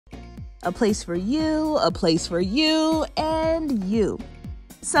A place for you, a place for you, and you.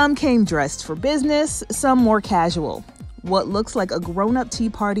 Some came dressed for business, some more casual. What looks like a grown-up tea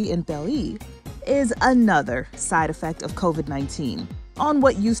party in Belle is another side effect of COVID-19. On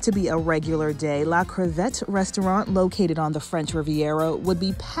what used to be a regular day, La Crevette restaurant located on the French Riviera would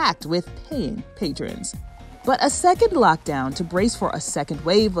be packed with paying patrons. But a second lockdown to brace for a second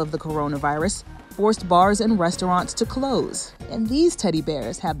wave of the coronavirus forced bars and restaurants to close, and these teddy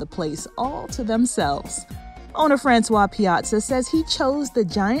bears have the place all to themselves. Owner Francois Piazza says he chose the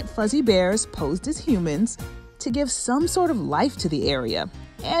giant fuzzy bears posed as humans to give some sort of life to the area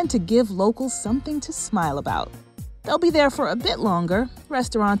and to give locals something to smile about. They'll be there for a bit longer.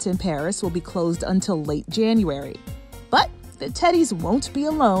 Restaurants in Paris will be closed until late January. But the teddies won't be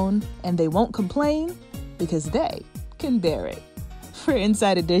alone, and they won't complain because they can bear it. For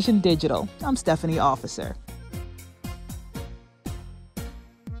Inside Edition Digital, I'm Stephanie Officer.